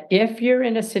that if you're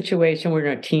in a situation where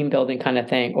you're in a team building kind of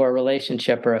thing, or a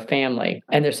relationship or a family,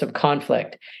 and there's some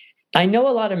conflict. I know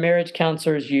a lot of marriage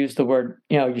counselors use the word,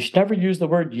 you should never use the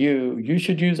word you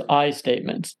should use I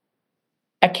statements.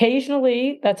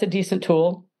 Occasionally, that's a decent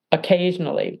tool,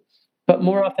 occasionally, but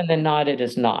more often than not, it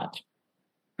is not.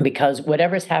 Because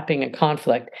whatever's happening in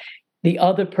conflict, the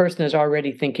other person is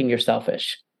already thinking you're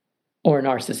selfish or a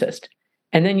narcissist.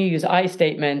 And then you use I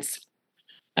statements.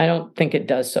 I don't think it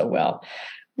does so well.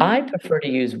 I prefer to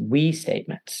use we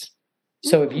statements.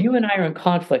 So if you and I are in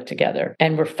conflict together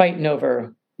and we're fighting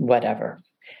over whatever,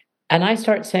 and I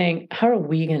start saying, how are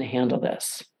we going to handle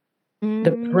this?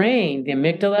 The brain, the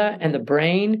amygdala and the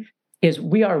brain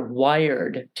we are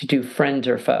wired to do friend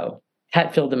or foe.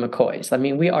 Hatfield and McCoy's. I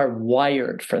mean, we are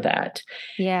wired for that.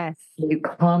 Yes. You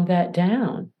calm that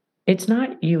down. It's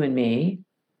not you and me.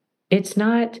 It's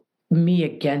not me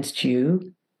against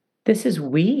you. This is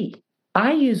we.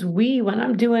 I use we when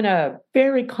I'm doing a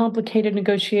very complicated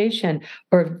negotiation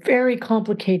or a very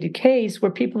complicated case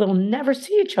where people will never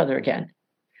see each other again.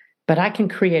 But I can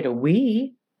create a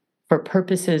we for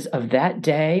purposes of that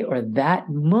day or that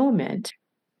moment.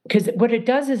 Because what it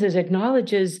does is it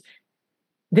acknowledges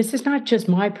this is not just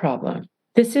my problem.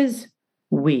 This is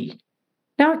we.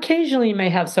 Now, occasionally you may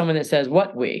have someone that says,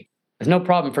 what we? There's no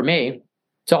problem for me.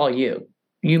 It's all you.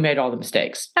 You made all the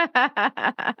mistakes.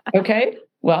 Okay.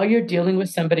 Well, you're dealing with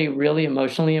somebody really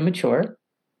emotionally immature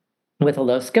with a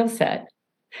low skill set.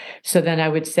 So then I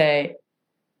would say,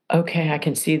 okay, I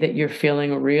can see that you're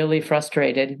feeling really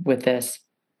frustrated with this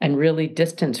and really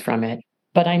distanced from it.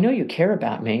 But I know you care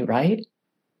about me, right?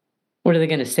 What are they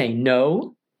going to say?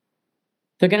 No?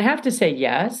 They're going to have to say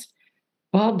yes.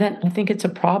 Well, then I think it's a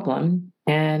problem.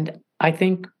 And I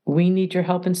think we need your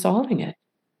help in solving it.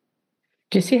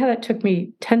 Do you see how that took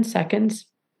me 10 seconds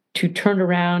to turn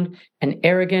around an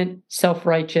arrogant,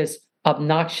 self-righteous,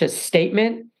 obnoxious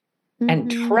statement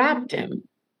and trapped him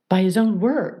by his own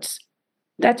words?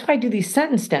 That's why I do these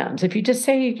sentence downs. If you just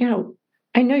say,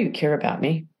 I know you care about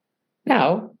me.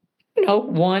 Now,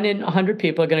 1 in 100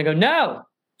 people are going to go, no,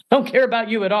 I don't care about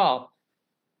you at all.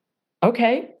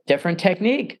 Okay, different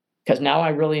technique, because now I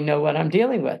really know what I'm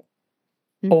dealing with.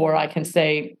 Or I can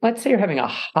say, let's say you're having a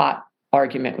hot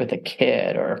argument with a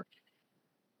kid or,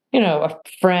 a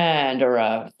friend or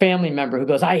a family member who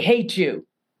goes, I hate you.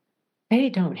 They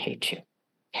don't hate you.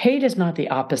 Hate is not the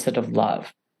opposite of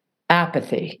love.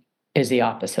 Apathy is the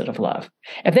opposite of love.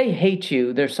 If they hate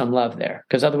you, there's some love there,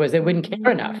 because otherwise they wouldn't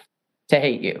care enough to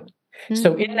hate you.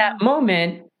 So in that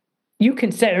moment, you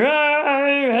can say,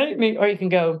 you hate me, or you can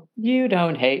go, you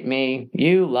don't hate me.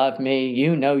 You love me.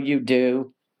 You know you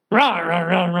do.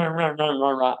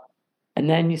 And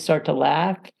then you start to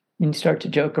laugh and you start to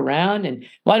joke around and,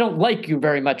 well, I don't like you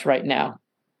very much right now.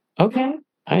 Okay,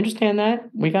 I understand that.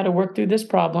 We got to work through this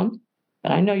problem.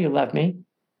 But I know you love me.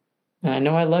 And I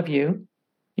know I love you.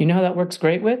 You know how that works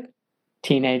great with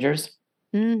teenagers.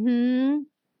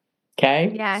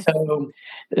 Okay. Yes. So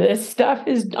this stuff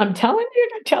is, I'm telling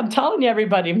you,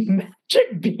 everybody,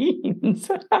 magic beans.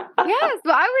 Yes.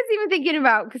 Well, I was even thinking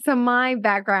about, so my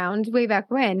background way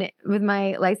back when with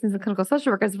my license in clinical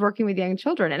social work is working with young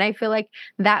children. And I feel like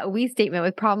that we statement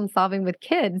with problem solving with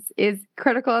kids is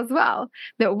critical as well,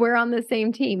 that we're on the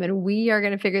same team and we are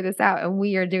going to figure this out and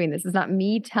we are doing this. It's not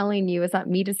me telling you. It's not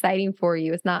me deciding for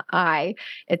you. It's not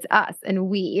it's us and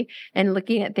we, and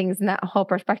looking at things in that whole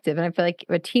perspective. And I feel like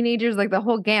with teenagers, like the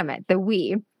whole gamut, the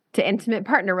we, to intimate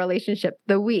partner relationship,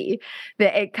 the we,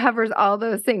 that it covers all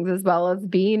those things, as well as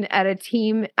being at a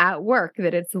team at work,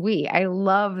 that it's we. I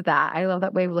love that. I love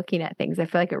that way of looking at things. I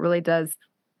feel like it really does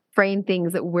frame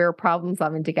things that we're problem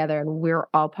solving together and we're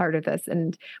all part of this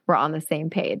and we're on the same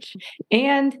page.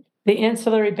 And the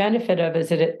ancillary benefit of is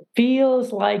that it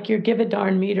feels like your give a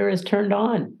darn meter is turned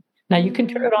on. Now you can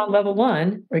turn it on level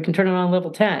 1 or you can turn it on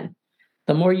level 10.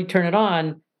 The more you turn it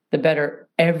on, the better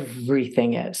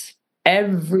everything is.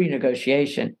 Every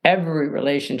negotiation, every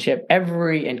relationship,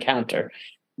 every encounter,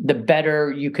 the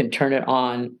better you can turn it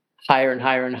on higher and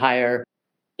higher and higher.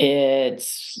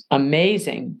 It's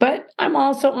amazing. But I'm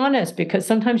also honest because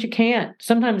sometimes you can't.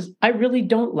 Sometimes I really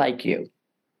don't like you,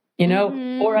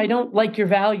 or I don't like your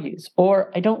values,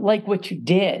 or I don't like what you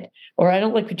did, or I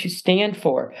don't like what you stand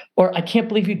for, or I can't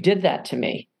believe you did that to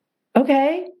me.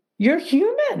 Okay, you're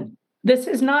human. This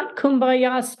is not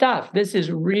kumbaya stuff. This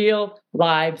is real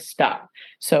live stuff.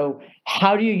 So,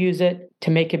 how do you use it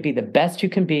to make it be the best you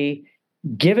can be,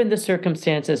 given the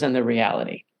circumstances and the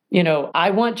reality? I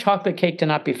want chocolate cake to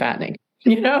not be fattening,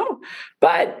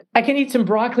 but I can eat some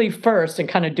broccoli first and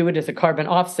kind of do it as a carbon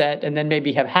offset and then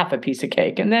maybe have half a piece of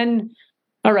cake. And then,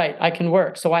 all right, I can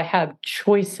work. So I have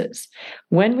choices.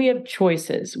 When we have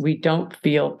choices, we don't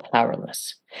feel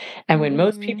powerless. And when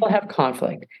most people have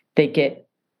conflict, they get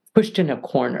pushed in a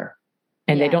corner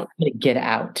and they don't want to get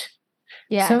out.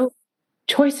 Yes. So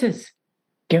choices,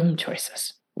 give them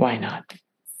choices. Why not?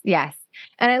 Yes.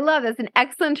 And I love that's an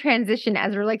excellent transition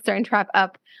as we're starting to wrap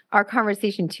up our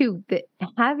conversation too, that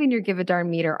having your give a darn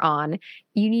meter on,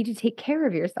 you need to take care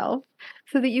of yourself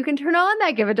so that you can turn on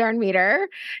that give a darn meter.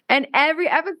 And every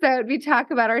episode we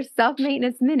talk about our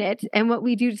self-maintenance minute and what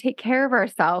we do to take care of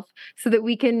ourselves so that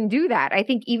we can do that. I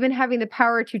think even having the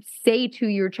power to say to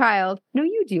your child, no,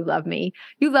 you do love me.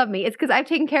 You love me. It's because I've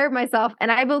taken care of myself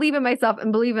and I believe in myself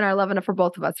and believe in our love enough for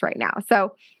both of us right now.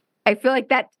 So I feel like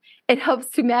that it helps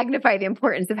to magnify the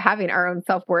importance of having our own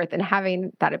self-worth and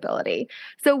having that ability.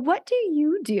 So what do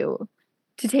you do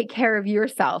to take care of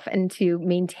yourself and to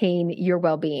maintain your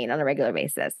well-being on a regular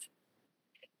basis?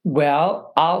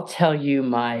 Well, I'll tell you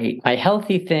my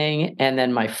healthy thing and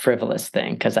then my frivolous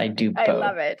thing because I do both. I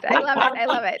love it. I love it. I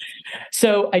love it.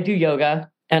 So I do yoga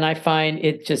and I find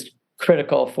it just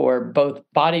critical for both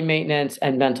body maintenance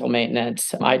and mental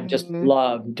maintenance. I just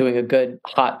love doing a good,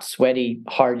 hot, sweaty,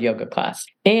 hard yoga class.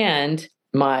 And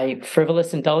my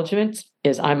frivolous indulgence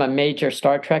is I'm a major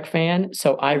Star Trek fan.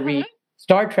 So I read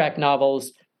Star Trek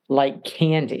novels like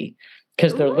candy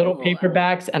because they're little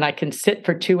paperbacks and I can sit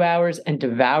for 2 hours and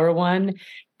devour one.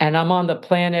 And I'm on the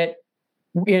planet,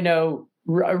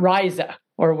 Risa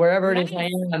or wherever it is I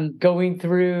am, going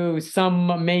through some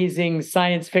amazing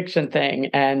science fiction thing.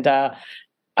 And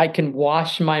I can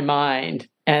wash my mind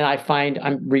and I find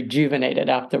I'm rejuvenated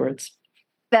afterwards.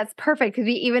 That's perfect because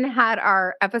we even had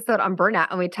our episode on burnout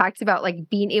and we talked about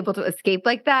being able to escape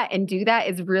like that and do that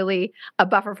is really a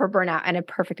buffer for burnout and a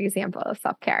perfect example of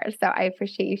self-care. So I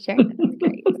appreciate you sharing that. That's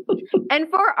great. And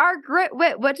for our grit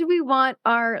wit, what do we want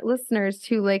our listeners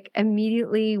to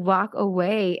immediately walk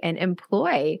away and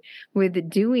employ with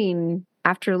doing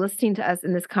after listening to us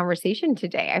in this conversation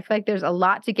today? I feel like there's a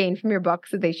lot to gain from your book,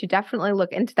 so they should definitely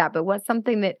look into that. But what's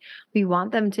something that we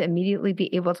want them to immediately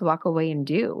be able to walk away and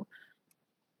do?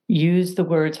 Use the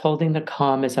words holding the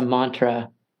calm as a mantra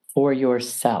for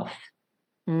yourself.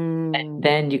 And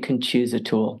then you can choose a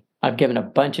tool. I've given a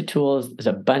bunch of tools. There's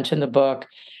a bunch in the book.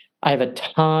 I have a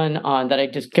ton on that. I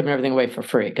just given everything away for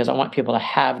free because I want people to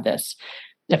have this.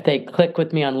 If they click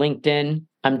with me on LinkedIn,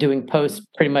 I'm doing posts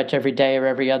pretty much every day or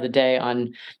every other day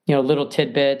on, little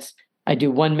tidbits. I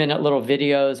do 1-minute little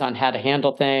videos on how to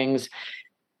handle things.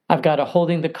 I've got a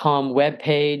Holding the Calm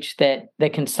webpage that they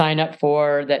can sign up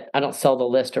for that I don't sell the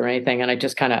list or anything. And I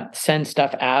just kind of send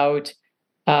stuff out.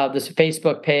 This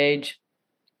Facebook page.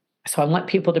 So I want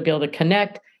people to be able to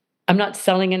connect. I'm not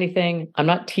selling anything. I'm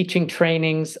not teaching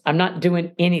trainings. I'm not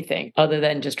doing anything other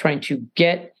than just trying to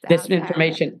get this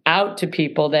information out to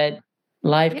people that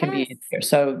life can be easier.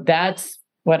 So that's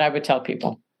what I would tell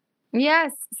people.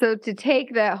 Yes. So to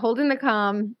take the holding the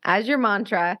calm as your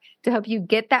mantra to help you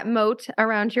get that moat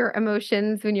around your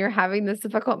emotions when you're having those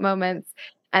difficult moments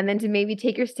And then to maybe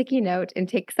take your sticky note and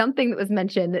take something that was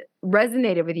mentioned that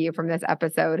resonated with you from this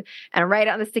episode and write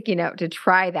it on the sticky note to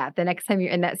try that the next time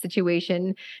you're in that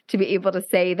situation, to be able to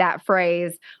say that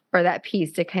phrase or that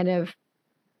piece to kind of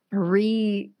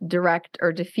redirect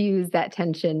or diffuse that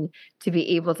tension, to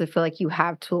be able to feel like you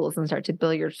have tools and start to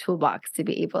build your toolbox to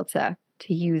be able to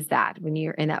use that when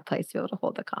you're in that place to be able to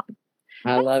hold the calm.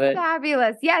 I love it.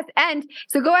 Fabulous. Yes. And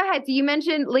so go ahead. So you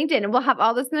mentioned LinkedIn, and we'll have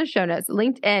all this in the show notes.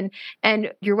 LinkedIn,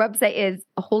 and your website is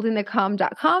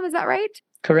holdingthecalm.com. Is that right?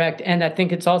 Correct. And I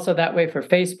think it's also that way for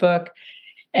Facebook.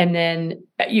 And then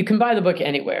you can buy the book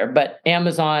anywhere, but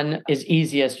Amazon is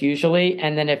easiest usually.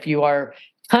 And then if you are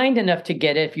kind enough to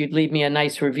get it, if you'd leave me a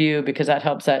nice review, because that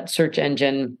helps that search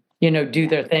engine, do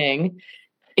their thing.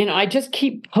 I just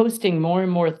keep posting more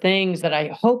and more things that I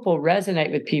hope will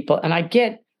resonate with people. And I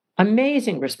get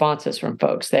amazing responses from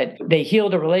folks that they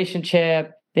healed a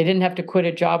relationship. They didn't have to quit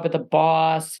a job with a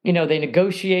boss. They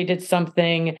negotiated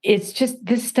something. It's just,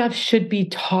 this stuff should be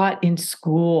taught in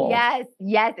school. Yes,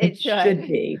 it should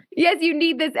be. Yes, you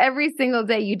need this every single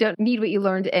day. You don't need what you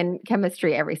learned in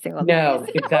chemistry every single day. No,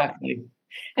 exactly.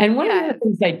 And one of the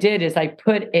things I did is I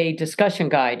put a discussion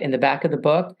guide in the back of the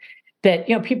book that,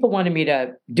 people wanted me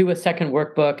to do a second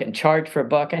workbook and charge for a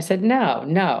book. I said, no,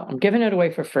 I'm giving it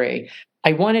away for free.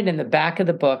 I want it in the back of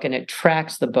the book, and it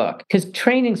tracks the book, because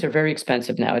trainings are very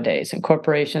expensive nowadays, and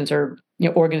corporations or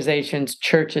organizations,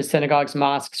 churches, synagogues,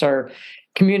 mosques, or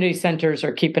community centers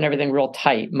are keeping everything real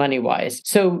tight money-wise.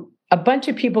 So a bunch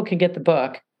of people can get the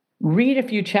book, read a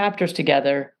few chapters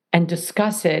together, and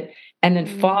discuss it, and then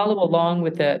follow along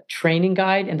with the training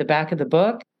guide in the back of the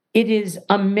book. It is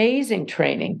amazing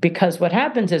training, because what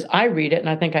happens is I read it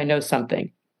and I think I know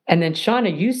something. And then,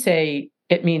 Shauna, you say,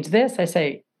 it means this. I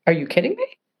say, are you kidding me?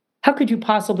 How could you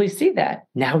possibly see that?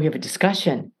 Now we have a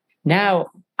discussion.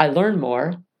 Now I learn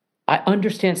more. I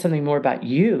understand something more about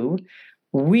you.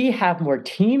 We have more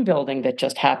team building that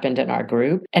just happened in our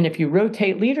group. And if you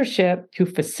rotate leadership who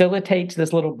facilitates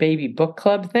this little baby book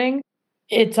club thing,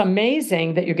 it's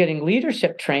amazing that you're getting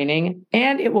leadership training,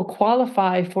 and it will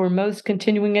qualify for most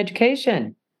continuing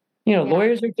education.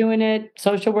 Lawyers are doing it,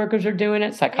 social workers are doing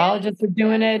it, psychologists are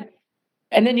doing it.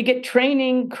 And then you get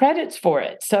training credits for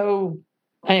it. So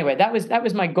anyway, that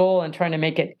was my goal in trying to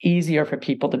make it easier for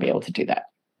people to be able to do that.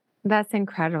 That's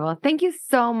incredible. Thank you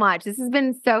so much. This has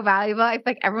been so valuable. I feel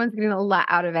like everyone's getting a lot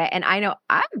out of it. And I know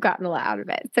I've gotten a lot out of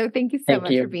it. So thank you so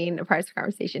much for being a part of this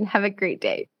conversation. Have a great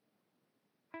day.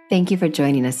 Thank you for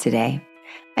joining us today.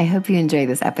 I hope you enjoyed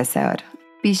this episode.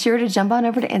 Be sure to jump on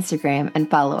over to Instagram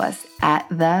and follow us at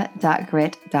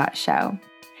the.grit.show.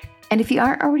 And if you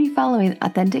aren't already following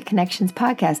Authentic Connections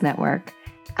Podcast Network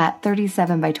at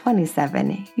 37 by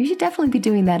 27, you should definitely be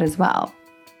doing that as well.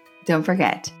 Don't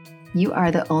forget, you are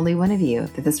the only one of you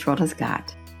that this world has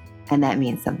got, and that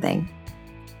means something.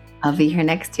 I'll be here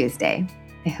next Tuesday.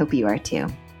 I hope you are too.